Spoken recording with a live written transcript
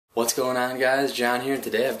What's going on, guys? John here, and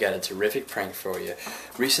today I've got a terrific prank for you.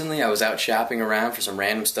 Recently I was out shopping around for some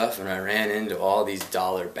random stuff and I ran into all these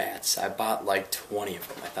dollar bats. I bought like 20 of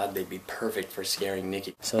them. I thought they'd be perfect for scaring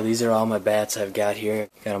Nikki. So these are all my bats I've got here.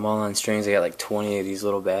 Got them all on strings. I got like 20 of these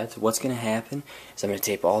little bats. What's going to happen is I'm going to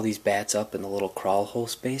tape all these bats up in the little crawl hole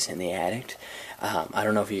space in the attic. I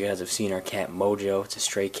don't know if you guys have seen our cat Mojo. It's a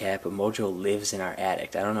stray cat, but Mojo lives in our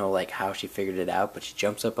attic. I don't know like how she figured it out, but she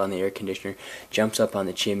jumps up on the air conditioner, jumps up on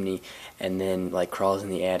the chimney, and then like crawls in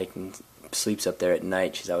the attic and sleeps up there at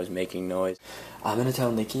night. She's always making noise. I'm gonna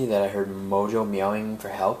tell Nikki that I heard Mojo meowing for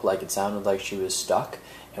help, like it sounded like she was stuck.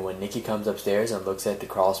 And when Nikki comes upstairs and looks at the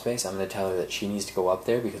crawl space, I'm gonna tell her that she needs to go up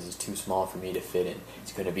there because it's too small for me to fit in.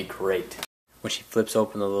 It's gonna be great. When she flips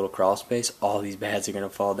open the little crawl space, all these bats are going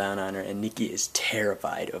to fall down on her, and Nikki is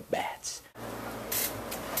terrified of bats.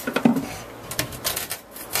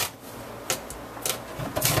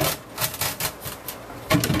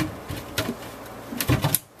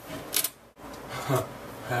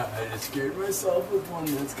 I just scared myself with one.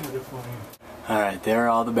 That's kind of funny. Alright, there are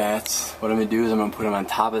all the bats. What I'm going to do is I'm going to put them on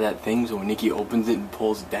top of that thing so when Nikki opens it and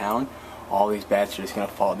pulls it down, all these bats are just going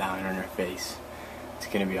to fall down on her face. It's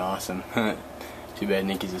going to be awesome. Too bad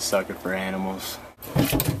Nikki's a sucker for animals.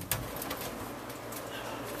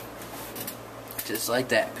 Just like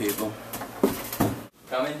that, people.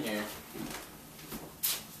 Come in here.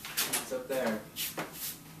 What's up there?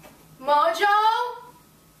 Mojo?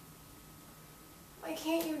 Why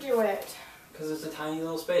can't you do it? Because it's a tiny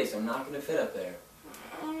little space. I'm not going to fit up there.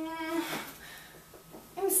 I'm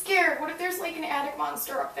scared. What if there's like an attic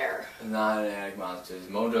monster up there? It's not an attic monster.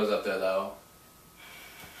 Mojo's up there, though.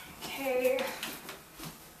 Okay.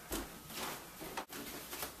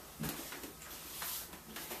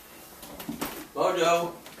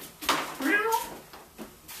 Mojo!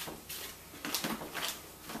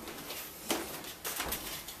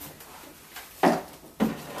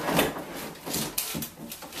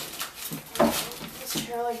 This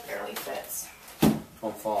chair like barely fits.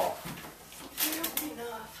 Don't fall. I don't have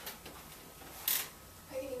enough.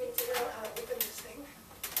 I can't even figure out how to open this thing.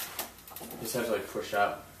 You just have to like push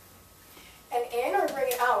up. And in or bring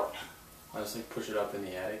it out? I just like push it up in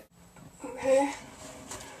the attic. Okay.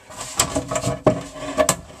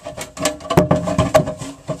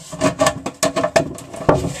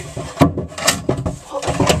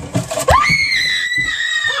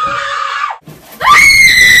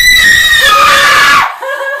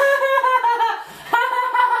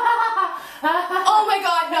 Oh my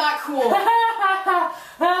god, not cool.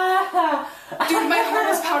 Dude, my heart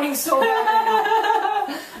is pounding so bad right now.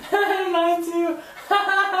 Mine too.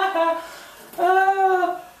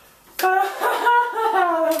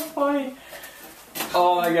 That's funny.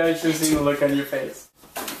 Oh my god, I should have seen the look on your face.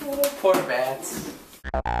 Oh, poor bats.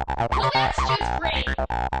 Well, that's just great.